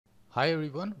Hi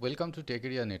everyone, welcome to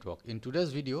TechAreaNetwork. In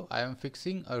today's video, I am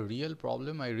fixing a real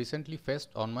problem I recently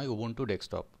faced on my Ubuntu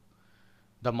desktop.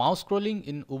 The mouse scrolling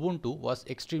in Ubuntu was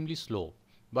extremely slow,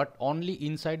 but only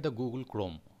inside the Google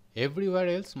Chrome. Everywhere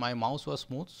else my mouse was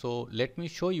smooth, so let me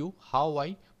show you how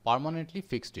I permanently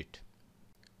fixed it.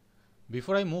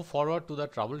 Before I move forward to the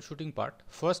troubleshooting part,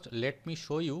 first let me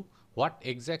show you what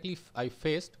exactly I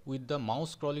faced with the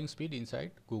mouse scrolling speed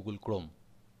inside Google Chrome.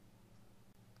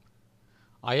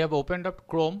 I have opened up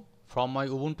Chrome from my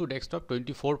Ubuntu Desktop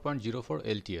 24.04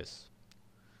 LTS.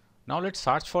 Now let's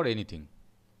search for anything.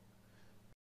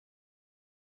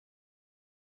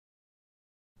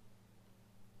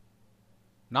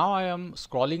 Now I am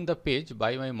scrolling the page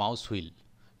by my mouse wheel.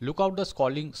 Look out the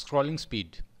scrolling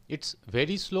speed. It's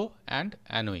very slow and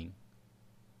annoying.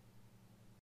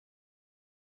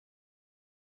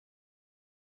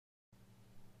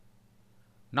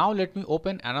 Now let me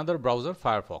open another browser,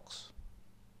 Firefox.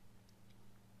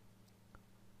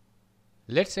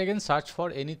 Let's again search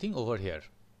for anything over here.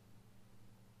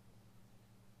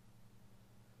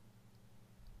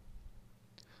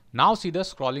 Now see the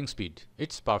scrolling speed.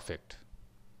 It's perfect.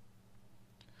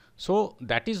 So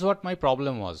that is what my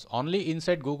problem was. Only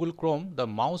inside Google Chrome the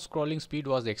mouse scrolling speed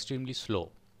was extremely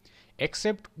slow.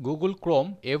 Except Google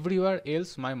Chrome, everywhere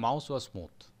else my mouse was smooth.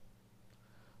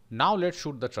 Now let's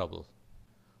shoot the trouble.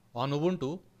 On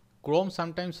Ubuntu, Chrome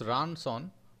sometimes runs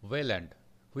on Wayland,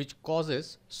 which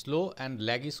causes slow and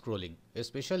laggy scrolling,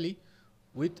 especially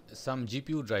with some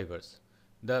GPU drivers.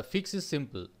 The fix is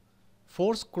simple.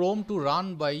 Force Chrome to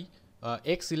run by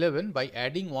X11 by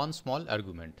adding one small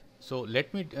argument. So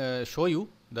let me show you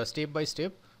the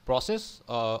step-by-step process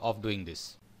of doing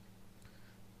this.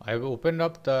 I have opened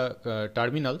up the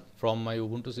terminal from my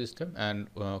Ubuntu system and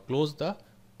closed the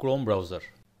Chrome browser.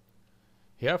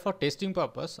 Here for testing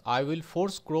purpose, I will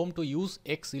force Chrome to use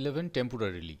X11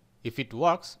 temporarily. If it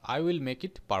works, I will make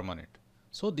it permanent.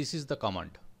 So this is the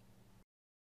command.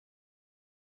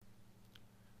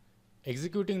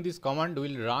 Executing this command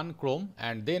will run Chrome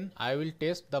and then I will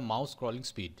test the mouse scrolling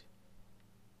speed.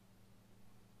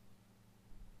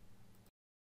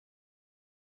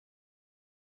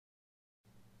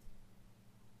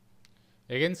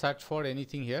 Again search for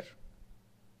anything here.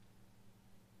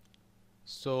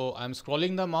 So I am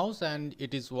scrolling the mouse and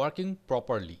it is working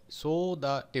properly. So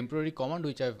the temporary command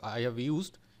which I have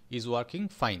used is working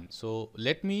fine. So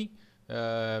let me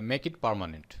make it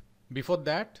permanent. Before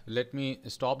that, let me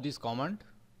stop this command.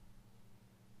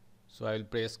 So I will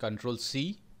press Ctrl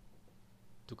C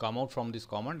to come out from this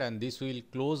command and this will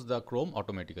close the Chrome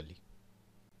automatically.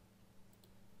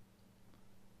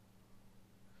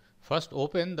 First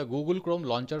open the Google Chrome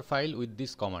launcher file with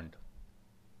this command.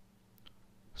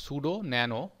 Sudo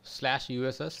nano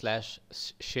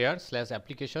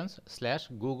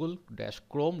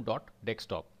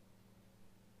 /user/share/applications/google-chrome.desktop.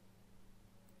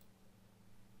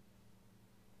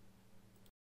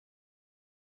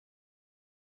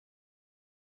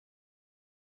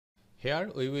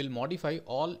 Here we will modify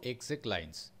all exec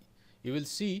lines. You will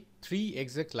see 3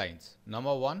 exec lines.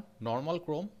 Number 1 normal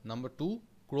Chrome, number 2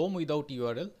 Chrome without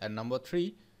URL, and number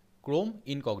 3 Chrome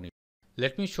incognito.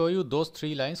 Let me show you those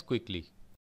 3 lines quickly.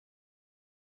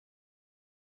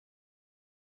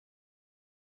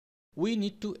 We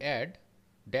need to add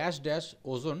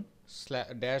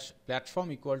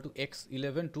 --ozone-platform equal to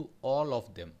X11 to all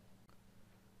of them.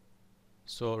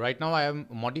 So right now I am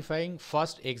modifying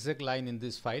first exec line in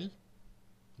this file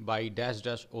by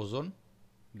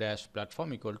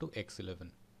 --ozone-platform equal to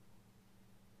X11.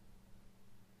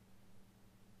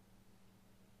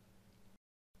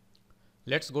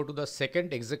 Let's go to the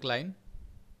second exec line.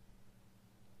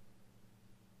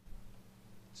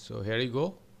 So here you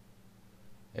go.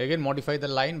 Again modify the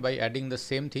line by adding the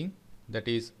same thing, that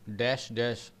is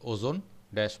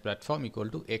 --ozone-platform equal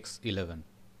to X11.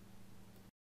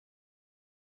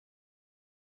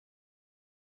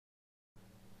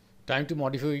 Time to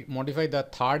modify the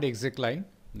third exec line,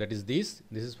 that is this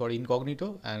is for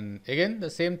incognito, and again the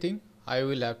same thing. I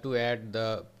will have to add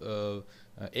the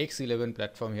X11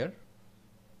 platform here.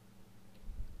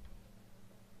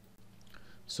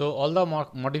 So all the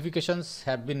modifications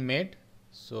have been made.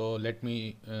 So let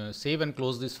me save and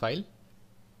close this file.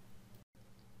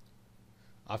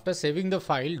 After saving the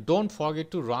file, don't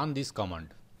forget to run this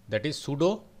command, that is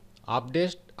sudo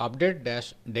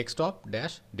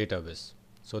update-desktop-database.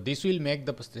 So this will make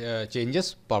the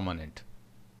changes permanent.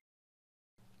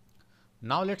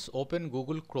 Now let's open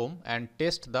Google Chrome and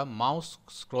test the mouse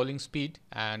scrolling speed,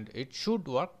 and it should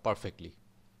work perfectly.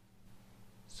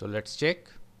 So let's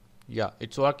check. Yeah,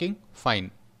 it's working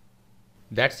fine.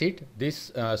 That's it. This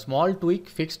small tweak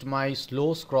fixed my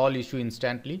slow scroll issue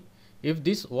instantly. If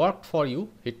this worked for you,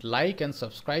 hit like and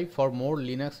subscribe for more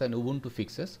Linux and Ubuntu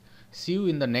fixes. See you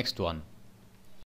in the next one.